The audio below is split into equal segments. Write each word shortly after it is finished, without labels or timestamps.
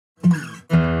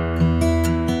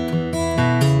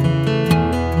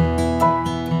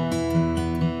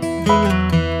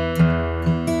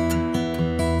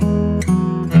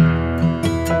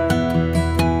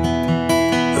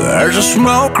a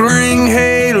smoke ring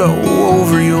halo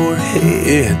over your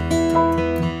head.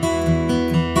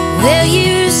 Will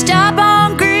you stop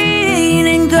on green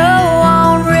and go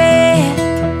on red?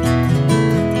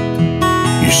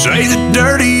 You say the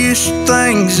dirtiest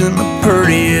things and the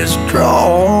prettiest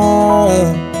draw.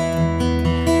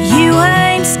 You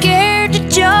ain't scared to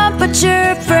jump, but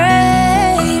you're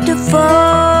afraid to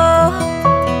fall.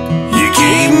 You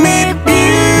keep me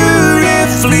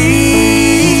beautifully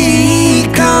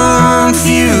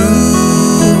confused.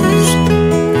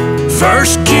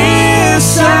 First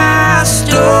kiss I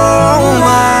stole,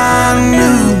 I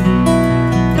knew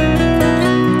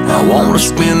I wanna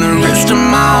spend the rest of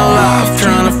my life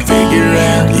trying to figure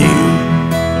out you.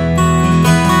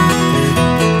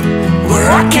 Where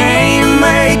I can't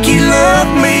make you love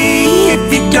me if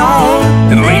you don't,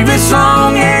 and leave this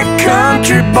long-haired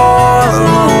country boy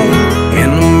alone in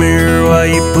the mirror while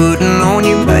you're putting on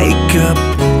your makeup,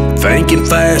 thinking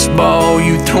fastball,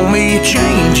 you throw me a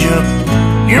change-up.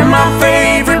 You're my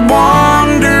favorite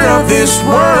wonder of this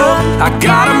world. I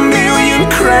got a million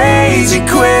crazy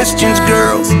questions,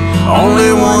 girl,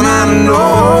 only one I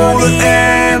know the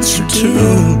answer to.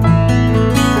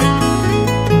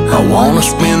 I wanna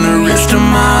spend the rest of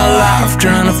my life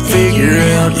trying to figure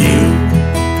out you.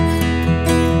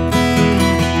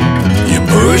 You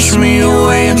push me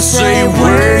away and say,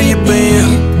 where you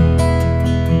been?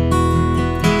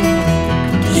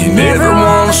 You never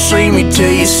wanna see me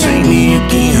till you see me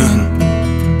again.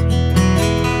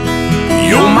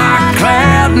 You're my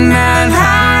cloud nine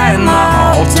high and my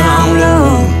all-time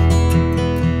low.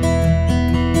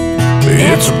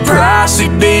 It's a pricey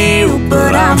deal,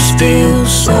 but I'm still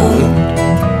sold.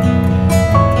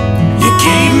 You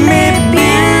keep me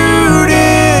beautifully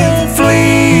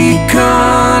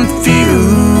confused.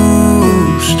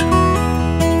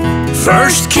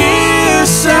 First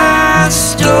kiss I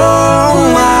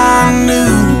stole, I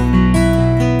knew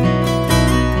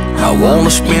I wanna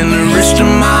spend the rest of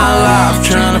my life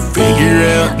trying to figure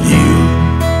out you.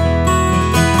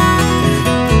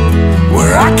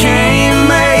 Where I can't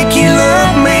make you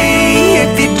love me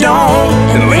if you don't,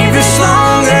 and leave this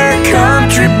long-haired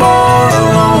country boy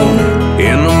alone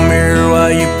in the mirror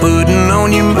while you're putting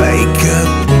on your makeup.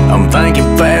 I'm thinking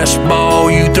fastball,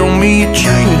 you throw me a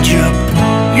change-up.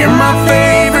 You're my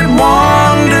favorite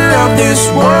wonder of this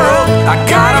world. I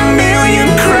got a million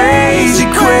crazy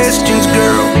questions,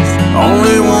 girl,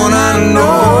 only one I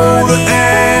know the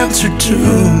answer to.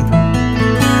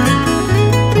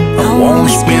 I wanna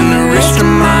spend the rest of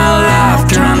my life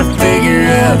trying to figure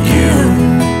out you.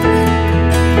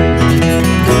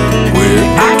 Where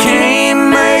I can't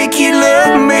make you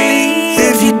love me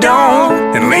if you don't,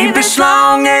 and leave this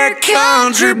long-haired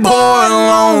country boy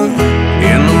alone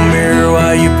in the mirror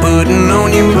while you're putting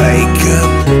on your makeup.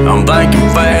 I'm thinking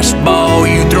fastball,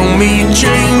 you throw me a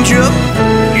change-up.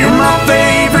 You're my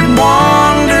favorite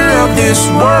wonder of this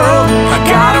world. I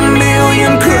got a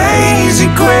million crazy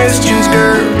questions,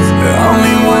 girl, the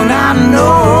only one I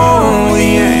know the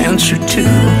answer to.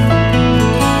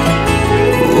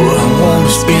 Oh, I wanna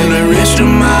spend the rest of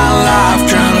my life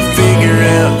trying to figure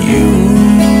out you.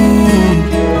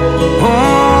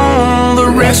 Oh, the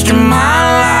rest of my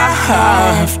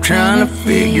life trying to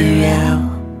figure